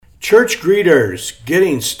Church greeters,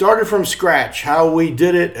 getting started from scratch, how we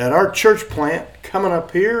did it at our church plant, coming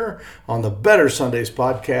up here on the Better Sundays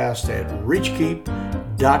podcast at reachkeep.com.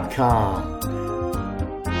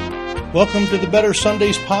 Welcome to the Better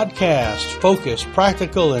Sundays podcast, focused,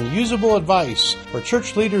 practical, and usable advice for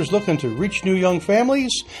church leaders looking to reach new young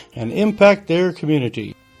families and impact their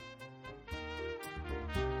community.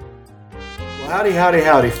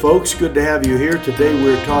 Howdy, folks. Good to have you here. Today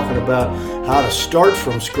we're talking about how to start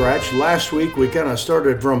from scratch. Last week we kind of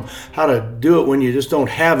started from how to do it when you just don't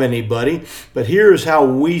have anybody. But here's how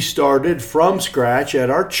we started from scratch at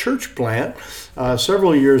our church plant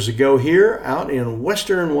several years ago here out in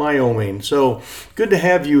western Wyoming. So good to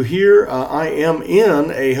have you here. I am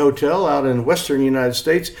in a hotel out in western United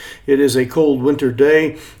States. It is a cold winter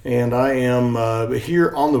day, and I am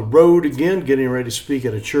here on the road again, getting ready to speak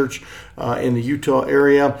at a church in the Utah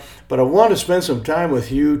area. But I want to spend some time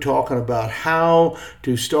with you talking about how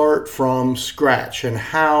to start from scratch and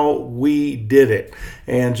how we did it,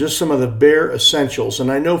 and just some of the bare essentials. And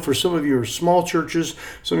I know for some of you are small churches,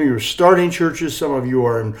 some of you are starting churches, some of you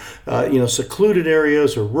are in secluded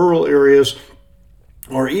areas or rural areas,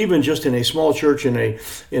 or even just in a small church in a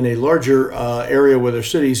larger area where there's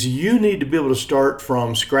cities. You need to be able to start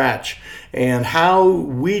from scratch. And how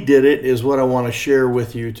we did it is what I want to share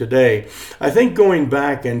with you today. I think going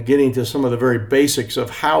back and getting to some of the very basics of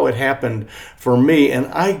how it happened for me, and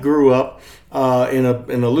I grew up in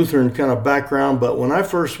a Lutheran kind of background, but when I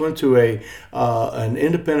first went to an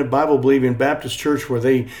independent Bible-believing Baptist church where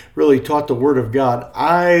they really taught the Word of God,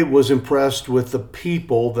 I was impressed with the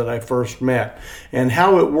people that I first met. And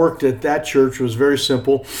how it worked at that church was very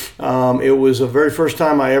simple. It was the very first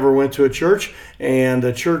time I ever went to a church, and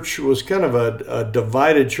the church was kind of a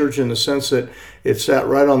divided church in the sense that it sat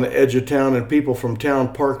right on the edge of town, and people from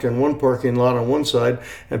town parked in one parking lot on one side,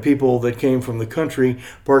 and people that came from the country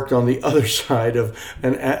parked on the other side of,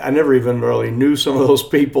 and I never even really knew some of those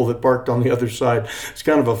people that parked on the other side. It's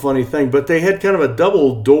kind of a funny thing, but they had kind of a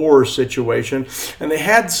double door situation, and they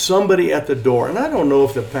had somebody at the door. And I don't know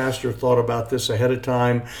if the pastor thought about this ahead of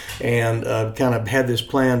time and kind of had this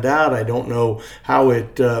planned out. I don't know how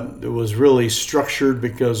it was really structured,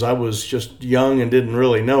 because I was just young and didn't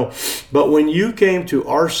really know. But when you came to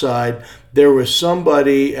our side, there was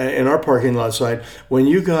somebody in our parking lot side. When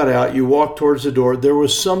you got out, you walked towards the door, there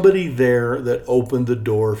was somebody there that opened the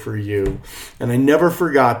door for you. And I never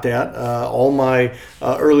forgot that. All my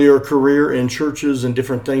earlier career in churches and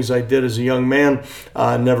different things I did as a young man,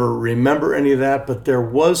 never remember any of that, but there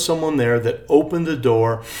was someone there that opened the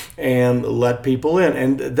door and let people in.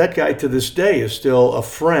 And that guy to this day is still a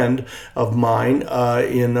friend of mine,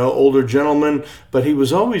 older gentleman, but he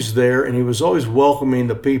was always there and he was always welcoming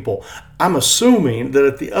the people. I'm assuming that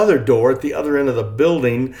at the other door, at the other end of the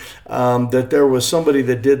building, that there was somebody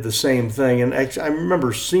that did the same thing. And I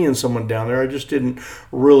remember seeing someone down there. I just didn't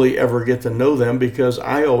really ever get to know them, because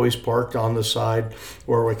I always parked on the side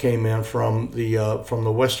where we came in from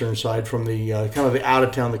the western side, from the kind of the out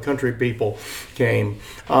of town, the country people came.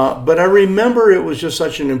 But I remember it was just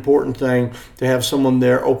such an important thing to have someone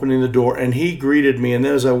there opening the door, and he greeted me. And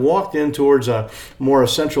then as I walked in towards a more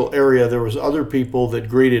central area, there was other people that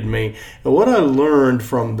greeted me. And what I learned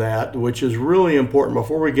from that, which is really important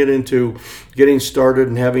before we get into getting started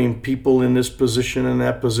and having people in this position and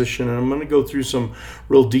that position, and I'm going to go through some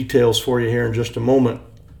real details for you here in just a moment.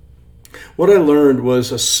 What I learned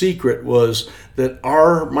was a secret was that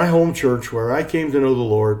my home church, where I came to know the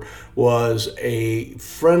Lord, was a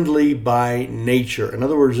friendly by nature. In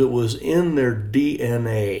other words, it was in their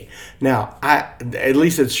DNA. Now, at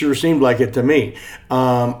least it sure seemed like it to me.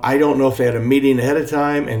 I don't know if they had a meeting ahead of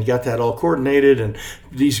time and got that all coordinated, and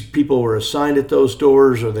these people were assigned at those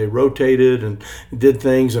doors, or they rotated and did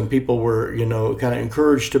things, and people were, kind of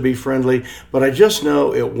encouraged to be friendly. But I just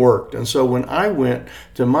know it worked. And so when I went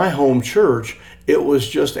to my home church, it was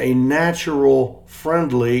just a natural,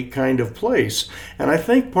 friendly kind of place. And I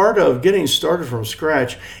think part of getting started from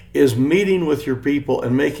scratch is meeting with your people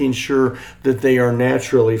and making sure that they are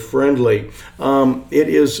naturally friendly. It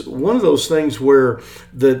is one of those things where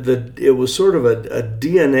it was sort of a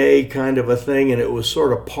DNA kind of a thing, and it was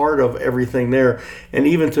sort of part of everything there. And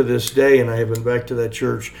even to this day, and I have been back to that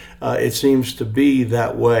church, it seems to be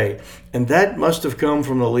that way. And that must have come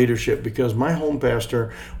from the leadership, because my home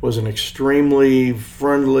pastor was an extremely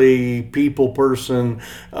friendly people person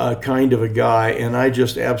kind of a guy, and I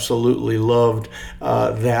just absolutely loved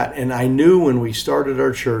that. And I knew when we started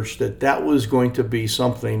our church that was going to be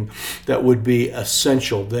something that would be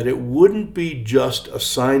essential, that it wouldn't be just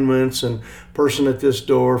assignments and person at this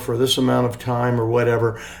door for this amount of time or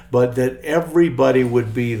whatever, but that everybody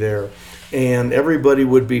would be there. and everybody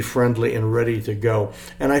would be friendly and ready to go.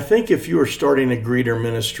 And I think if you are starting a greeter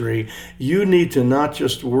ministry, you need to not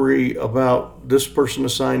just worry about this person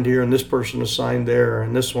assigned here and this person assigned there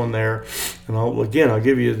and this one there. And I'll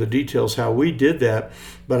give you the details how we did that.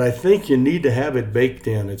 But I think you need to have it baked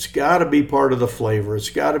in. It's got to be part of the flavor. It's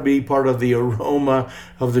got to be part of the aroma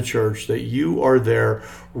of the church that you are there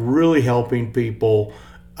really helping people.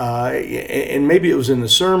 And maybe it was in the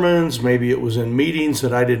sermons, maybe it was in meetings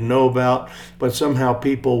that I didn't know about, but somehow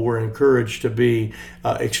people were encouraged to be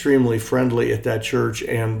extremely friendly at that church.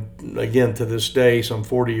 And again, to this day, some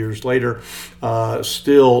 40 years later,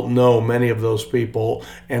 still know many of those people,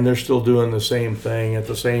 and they're still doing the same thing at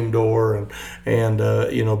the same door and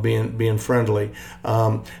being friendly.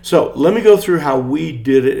 So let me go through how we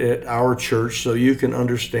did it at our church so you can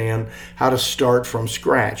understand how to start from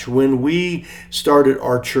scratch. When we started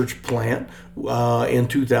our church plant in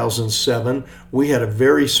 2007, we had a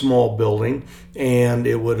very small building, and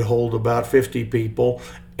it would hold about 50 people.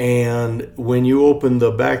 And when you open the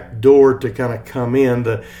back door to kind of come in,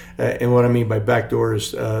 and what I mean by back door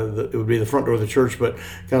is it would be the front door of the church, but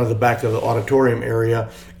kind of the back of the auditorium area,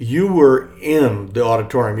 you were in the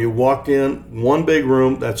auditorium. You walked in, one big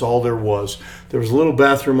room, that's all there was. There was a little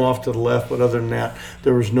bathroom off to the left, but other than that,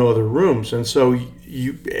 there was no other rooms. And so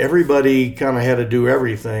everybody kind of had to do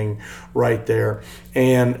everything right there.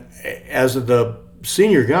 And as the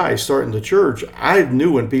senior guy starting the church, I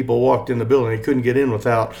knew when people walked in the building, they couldn't get in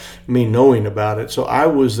without me knowing about it. So I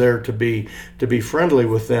was there to be friendly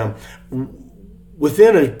with them.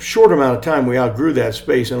 Within a short amount of time, we outgrew that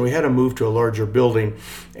space and we had to move to a larger building.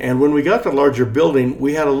 And when we got the larger building,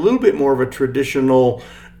 we had a little bit more of a traditional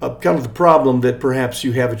kind of the problem that perhaps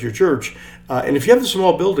you have at your church. And if you have a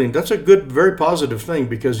small building, that's a good, very positive thing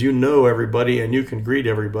because you know everybody and you can greet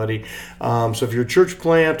everybody. So if you're a church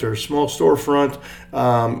plant or a small storefront,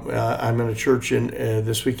 I'm in a church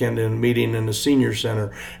this weekend in a meeting in the senior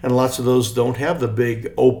center, and lots of those don't have the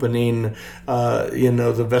big opening,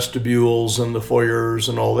 the vestibules and the foyers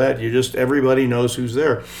and all that. Everybody knows who's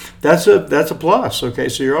there. That's a plus. Okay,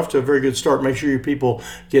 so you're off to a very good start. Make sure your people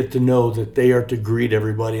get to know that they are to greet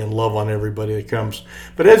everybody and love on everybody that comes.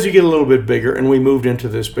 But as you get a little bit bigger, and we moved into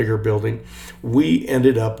this bigger building, we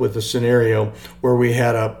ended up with a scenario where we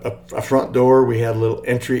had a front door, we had a little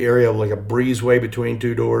entry area like a breezeway between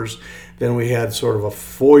two doors, then we had sort of a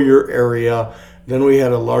foyer area, then we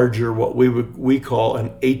had a larger, what we call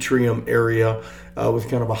an atrium area with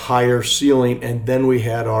kind of a higher ceiling, and then we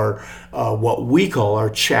had our what we call our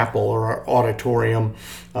chapel or our auditorium.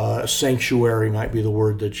 Sanctuary might be the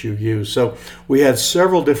word that you use. So we had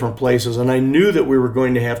several different places, and I knew that we were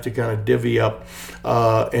going to have to kind of divvy up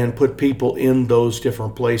and put people in those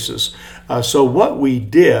different places. So what we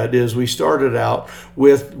did is we started out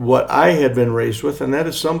with what I had been raised with, and that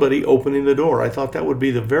is somebody opening the door. I thought that would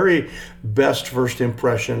be the very best first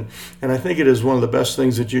impression, and I think it is one of the best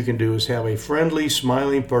things that you can do is have a friendly,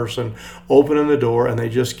 smiling person opening the door, and they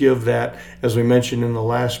just give that, as we mentioned in the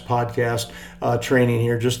last podcast training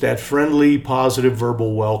here, just that friendly, positive,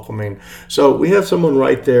 verbal welcoming. So we have someone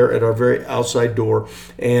right there at our very outside door,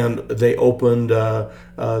 and they opened that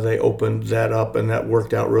up, and that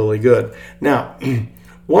worked out really good. Now,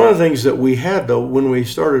 one of the things that we had, though, when we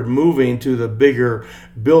started moving to the bigger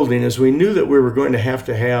building is we knew that we were going to have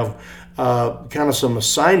kind of some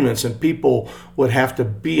assignments, and people would have to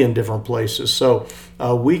be in different places. So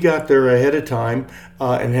we got there ahead of time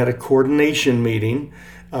and had a coordination meeting.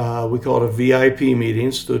 We call it a VIP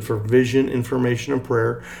meeting, stood for Vision, Information, and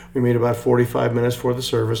Prayer. We made about 45 minutes for the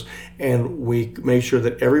service, and we made sure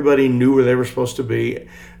that everybody knew where they were supposed to be,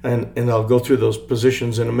 and I'll go through those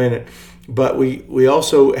positions in a minute. But we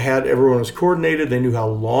also had everyone was coordinated. They knew how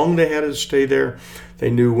long they had to stay there. They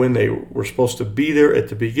knew when they were supposed to be there at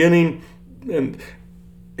the beginning. And,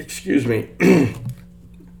 excuse me,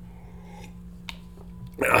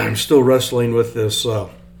 I'm still wrestling with this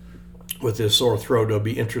sore throat. It'll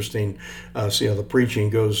be interesting see how the preaching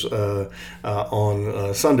goes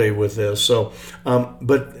on Sunday with this. So,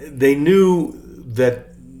 but they knew that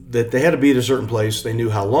they had to be at a certain place. They knew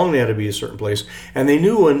how long they had to be at a certain place, and they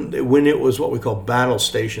knew when it was what we call battle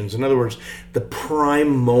stations. In other words, the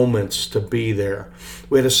prime moments to be there.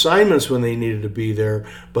 We had assignments when they needed to be there,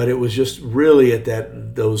 but it was just really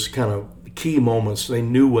at those kind of key moments. They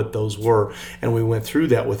knew what those were, and we went through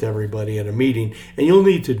that with everybody at a meeting. And you'll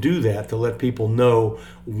need to do that to let people know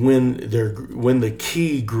when the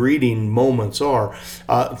key greeting moments are.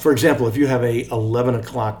 For example, if you have a 11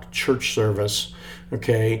 o'clock church service,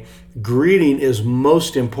 okay, greeting is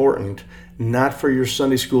most important not for your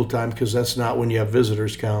Sunday school time, because that's not when you have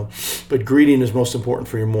visitors come. But greeting is most important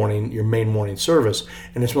for your main morning service.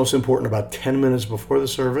 And it's most important about 10 minutes before the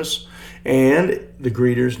service. And the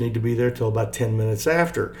greeters need to be there till about 10 minutes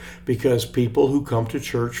after, because people who come to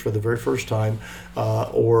church for the very first time,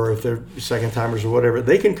 or if they're second timers or whatever,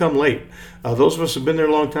 they can come late. Those of us who have been there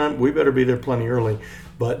a long time, we better be there plenty early,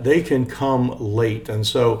 but they can come late. And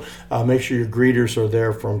so make sure your greeters are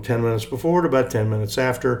there from 10 minutes before to about 10 minutes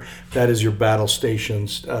after. That is your battle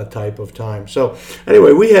stations type of time. So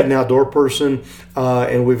anyway, we had an outdoor person,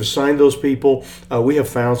 and we've assigned those people. We have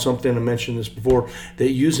found something, I mentioned this before,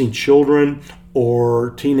 that using children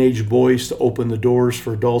or teenage boys to open the doors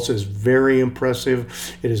for adults is very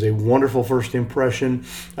impressive. It is a wonderful first impression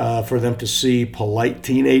for them to see polite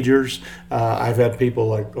teenagers. I've had people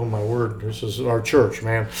like, oh my word, this is our church,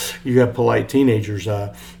 man. You got polite teenagers.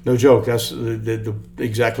 No joke, that's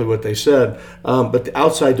exactly what they said. But the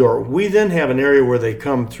outside door, we then have an area where they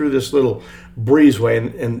come through this little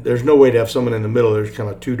breezeway, and there's no way to have someone in the middle. There's kind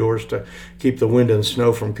of two doors to keep the wind and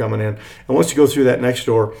snow from coming in. And once you go through that next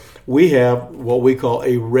door, we have what we call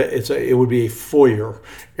it would be a foyer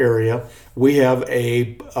area. We have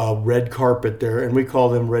a red carpet there, and we call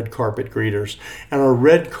them red carpet greeters. And our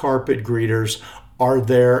red carpet greeters are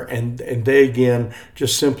there, and they again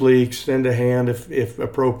just simply extend a hand if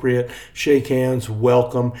appropriate, shake hands,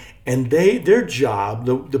 welcome, and their job,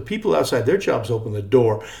 the people outside, their job is to open the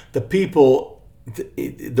door. The people,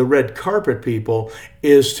 the red carpet people,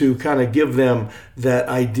 is to kind of give them that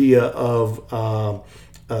idea of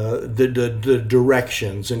the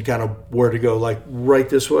directions and kind of where to go, like right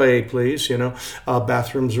this way, please.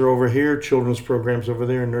 Bathrooms are over here, children's programs over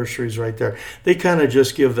there, nurseries right there. They kind of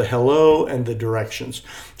just give the hello and the directions.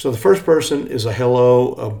 So the first person is a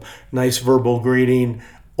hello, a nice verbal greeting,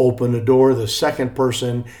 open the door. The second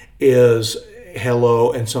person is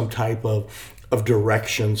hello and some type of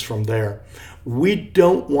directions from there. We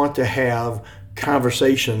don't want to have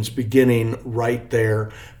conversations beginning right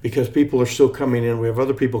there, because people are still coming in. We have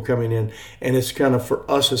other people coming in, and it's kind of, for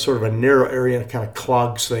us, it's sort of a narrow area, and it kind of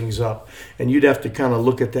clogs things up. And you'd have to kind of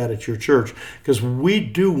look at that at your church, because we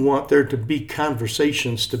do want there to be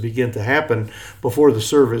conversations to begin to happen before the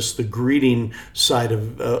service. The greeting side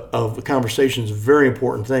of the conversation is a very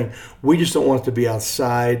important thing. We just don't want it to be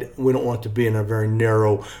outside. We don't want it to be in a very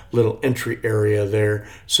narrow little entry area there.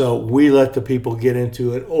 So we let the people get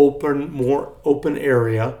into an more open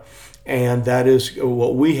area. And that is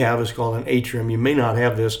what we have is called an atrium. You may not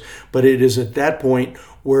have this, but it is at that point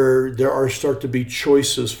where there start to be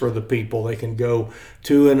choices for the people. They can go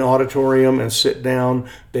to an auditorium and sit down.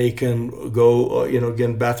 They can go,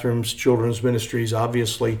 again, bathrooms, children's ministries,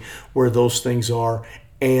 obviously, where those things are.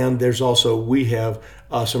 And there's also, we have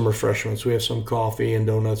some refreshments. We have some coffee and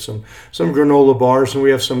donuts and some granola bars, and we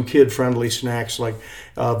have some kid-friendly snacks like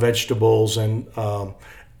vegetables and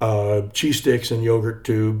cheese sticks and yogurt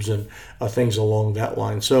tubes and things along that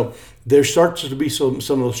line. So there starts to be some of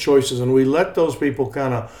those choices, and we let those people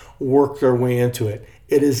kind of work their way into it.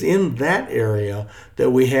 It is in that area that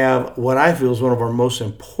we have what I feel is one of our most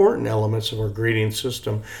important elements of our greeting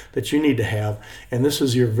system that you need to have, and this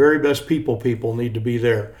is your very best people need to be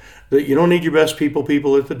there. You don't need your best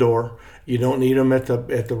people at the door. You don't need them at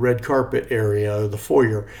the red carpet area, the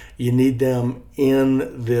foyer. You need them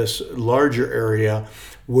in this larger area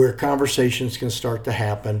where conversations can start to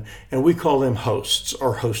happen, and we call them hosts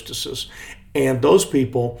or hostesses. And those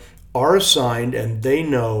people are assigned, and they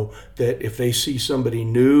know that if they see somebody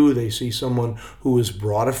new, they see someone who has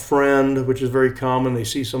brought a friend, which is very common, they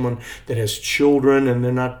see someone that has children and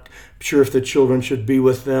they're not sure if the children should be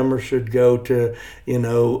with them or should go to,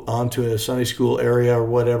 onto a Sunday school area or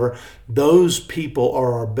whatever. Those people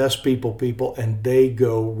are our best people, and they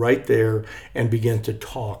go right there and begin to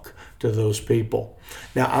talk to those people.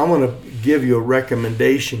 Now, I want to give you a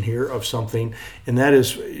recommendation here of something, and that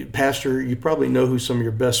is, Pastor, you probably know who some of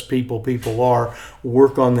your best people are.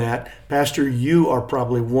 Work on that. Pastor, you are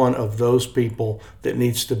probably one of those people that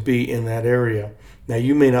needs to be in that area. Now,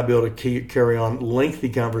 you may not be able to carry on lengthy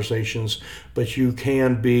conversations, but you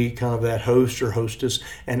can be kind of that host or hostess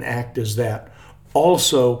and act as that.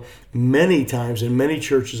 Also, many times in many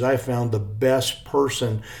churches, I found the best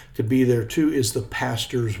person to be there too is the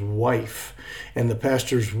pastor's wife. And the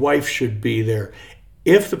pastor's wife should be there.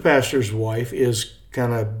 If the pastor's wife is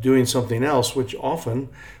kind of doing something else, which often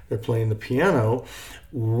they're playing the piano.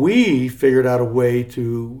 We figured out a way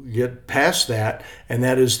to get past that, and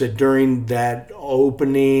that is that during that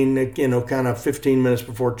opening, kind of 15 minutes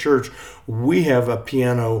before church, we have a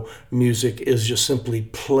piano music is just simply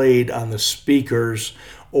played on the speakers,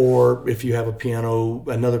 or if you have a piano,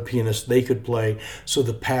 another pianist, they could play. So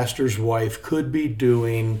the pastor's wife could be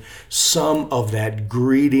doing some of that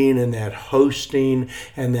greeting and that hosting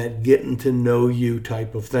and that getting to know you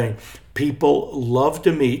type of thing. People love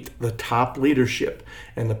to meet the top leadership,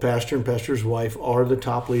 and the pastor and pastor's wife are the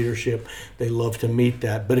top leadership. They love to meet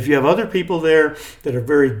that. But if you have other people there that are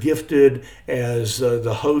very gifted as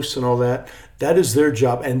the hosts and all that, that is their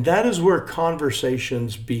job, and that is where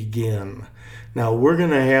conversations begin. Now, we're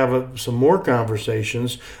going to have some more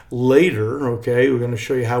conversations later, okay? We're going to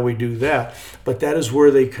show you how we do that. But that is where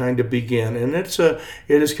they kind of begin. And it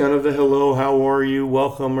is kind of the hello, how are you?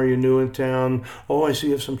 Welcome, are you new in town? Oh, I see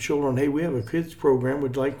you have some children. Hey, we have a kids program.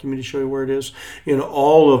 Would like me to show you where it is?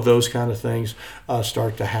 All of those kind of things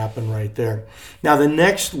start to happen right there. Now, the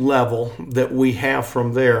next level that we have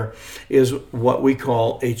from there is what we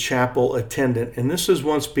call a chapel attendant. And this is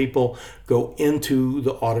once people go into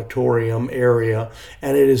the auditorium area,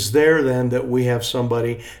 and it is there then that we have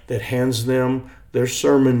somebody that hands them their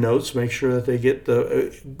sermon notes. Make sure that they get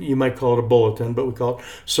you might call it a bulletin, but we call it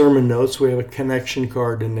sermon notes. We have a connection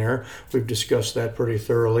card in there. We've discussed that pretty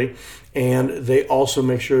thoroughly. And they also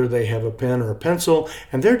make sure they have a pen or a pencil,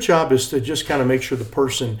 and their job is to just kind of make sure the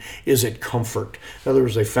person is at comfort. In other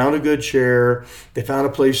words, they found a good chair, they found a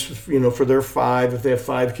place, for their 5. If they have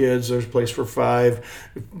 5 kids, there's a place for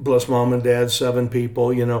 5, plus mom and dad, 7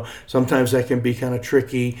 people. Sometimes that can be kind of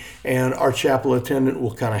tricky, and our chapel attendant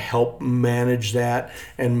will kind of help manage that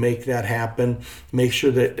and make that happen. Make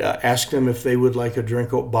sure that ask them if they would like a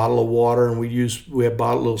bottle of water, and we have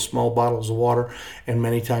little small bottles of water, and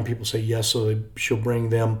many times people say yes, so she'll bring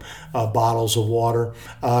them bottles of water.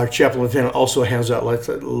 Our chapel attendant also hands out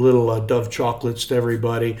little Dove chocolates to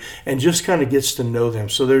everybody and just kind of gets to know them.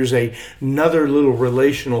 So there's another little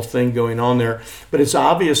relational thing going on there. But it's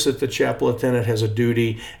obvious that the chapel attendant has a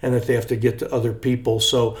duty and that they have to get to other people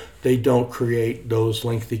so they don't create those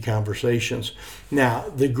lengthy conversations. Now,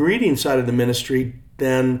 the greeting side of the ministry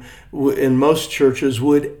then in most churches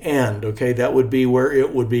would end. Okay, that would be where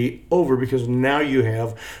it would be over, because now you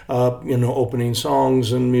have opening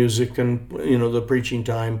songs and music and the preaching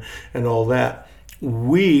time and all that.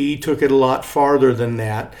 We took it a lot farther than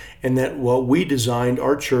that, and that what we designed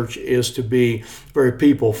our church is to be very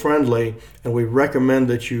people friendly, and we recommend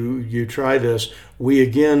that you try this. We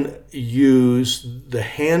again use the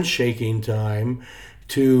handshaking time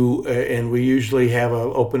and we usually have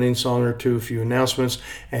an opening song or two, a few announcements,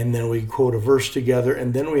 and then we quote a verse together,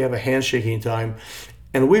 and then we have a handshaking time.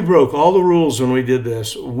 And we broke all the rules when we did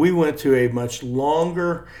this. We went to a much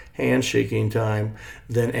longer handshaking time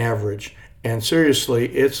than average. And seriously,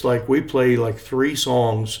 it's like we play like 3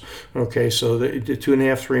 songs. Okay, so the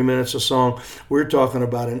 2.5, 3 minutes a song. We're talking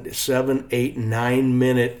about a 7, 8, 9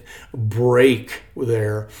 minute break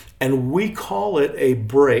there. And we call it a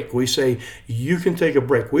break. We say you can take a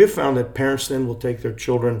break. We have found that parents then will take their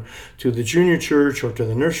children to the junior church or to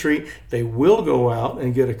the nursery. They will go out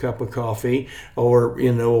and get a cup of coffee or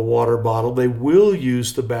a water bottle. They will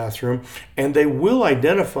use the bathroom, and they will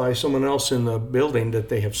identify someone else in the building that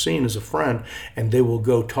they have seen as a friend, and they will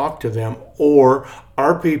go talk to them, or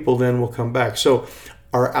our people then will come back. So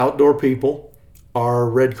our outdoor people, our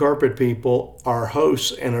red carpet people, our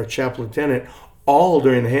hosts, and our chapel attendant, all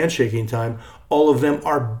during the handshaking time, all of them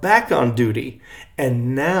are back on duty.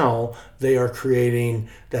 And now they are creating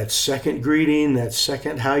that second greeting, that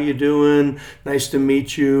second, how you doing? Nice to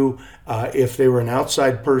meet you. If they were an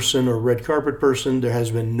outside person or red carpet person, there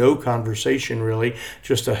has been no conversation really,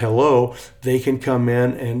 just a hello. They can come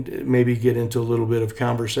in and maybe get into a little bit of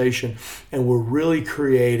conversation. And we're really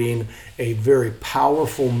creating a very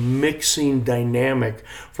powerful mixing dynamic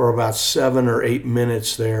for about 7 or 8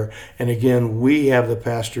 minutes there. And again, we have the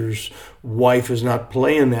pastor's wife is not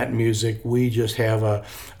playing that music. We just have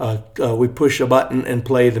we push a button and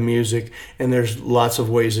play the music, and there's lots of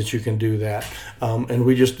ways that you can do that. And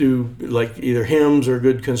we just do like either hymns or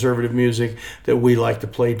good conservative music that we like to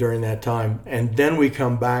play during that time. And then we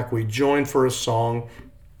come back, we join for a song,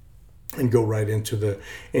 and go right into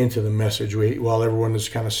the message. While everyone is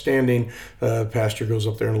kind of standing, the pastor goes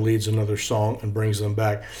up there and leads another song and brings them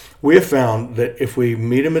back. We have found that if we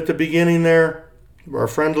meet them at the beginning there, are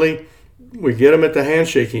friendly, we get them at the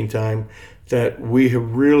handshaking time, that we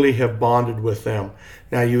really have bonded with them.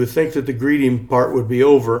 Now, you would think that the greeting part would be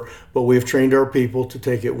over, but we have trained our people to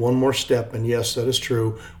take it one more step. And yes, that is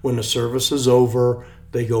true. When the service is over,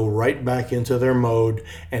 they go right back into their mode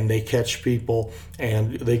and they catch people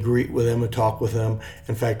and they greet with them and talk with them.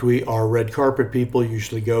 In fact, our red carpet people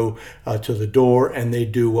usually go to the door and they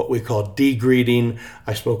do what we call de-greeting.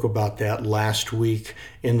 I spoke about that last week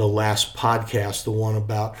in the last podcast, the one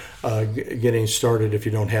about getting started if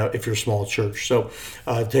you're a small church. So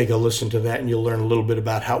take a listen to that and you'll learn a little bit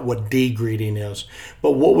about what de-greeting is.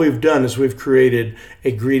 But what we've done is we've created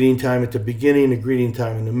a greeting time at the beginning, a greeting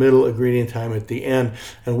time in the middle, a greeting time at the end,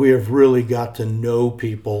 and we have really got to know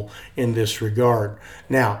people in this regard.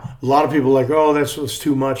 Now, a lot of people are like, oh, that's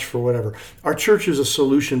too much for whatever. Our church is a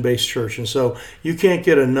solution-based church, and so you can't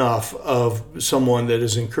get enough of someone that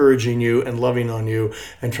is encouraging you and loving on you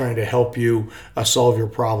and trying to help you solve your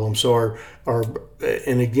problem. So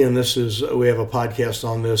and again, we have a podcast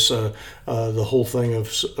on this. The whole thing of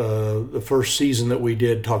the first season that we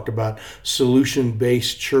did talked about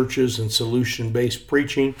solution-based churches and solution-based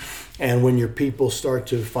preaching. And when your people start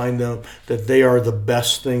to find them that they are the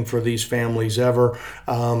best thing for these families ever,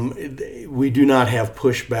 we do not have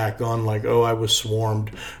pushback on like, oh, I was swarmed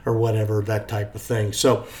or whatever, that type of thing.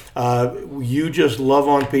 So you just love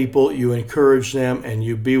on people, you encourage them, and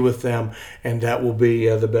you be with them, and that will be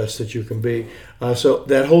the best that you can be. So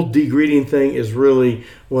that whole de-greeting thing is really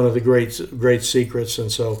one of the great secrets.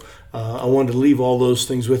 And so I wanted to leave all those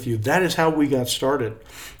things with you. That is how we got started.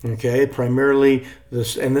 Okay, primarily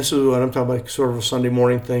this is what I'm talking about, sort of a Sunday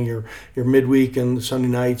morning thing. Your midweek and Sunday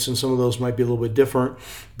nights, and some of those might be a little bit different,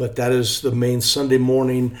 but that is the main Sunday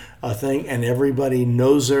morning thing. And everybody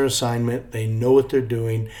knows their assignment, they know what they're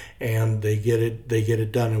doing, and they get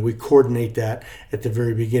it done. And we coordinate that at the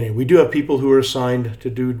very beginning. We do have people who are assigned to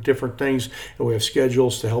do different things, and we have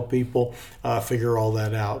schedules to help people figure all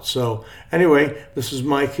that out. So anyway, this is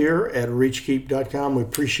Mike here at reachkeep.com. We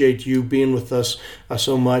appreciate you being with us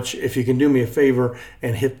so much. If you can do me a favor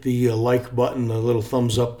and hit the like button, the little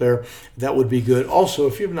thumbs up there, that would be good. Also,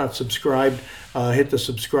 if you've not subscribed, hit the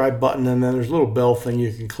subscribe button, and then there's a little bell thing.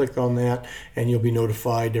 You can click on that, and you'll be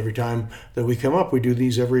notified every time that we come up. We do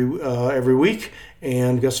these every week,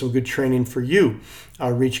 and got some good training for you.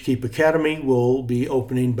 Our Reach Keep Academy will be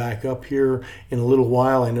opening back up here in a little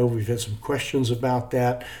while. I know we've had some questions about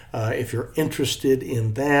that. If you're interested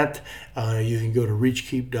in that, you can go to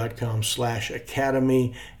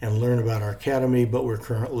reachkeep.com/academy and learn about our academy, but we're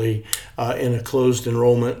currently in a closed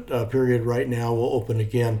enrollment period right now. We'll open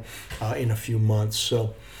again in a few months.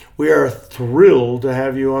 So we are thrilled to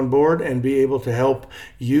have you on board and be able to help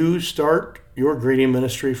you start your greeting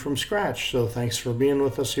ministry from scratch. So thanks for being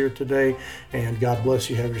with us here today, and God bless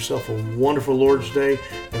you. Have yourself a wonderful Lord's Day,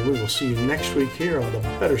 and we will see you next week here on the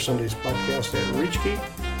Better Sundays podcast at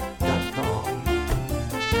reachkeep.com.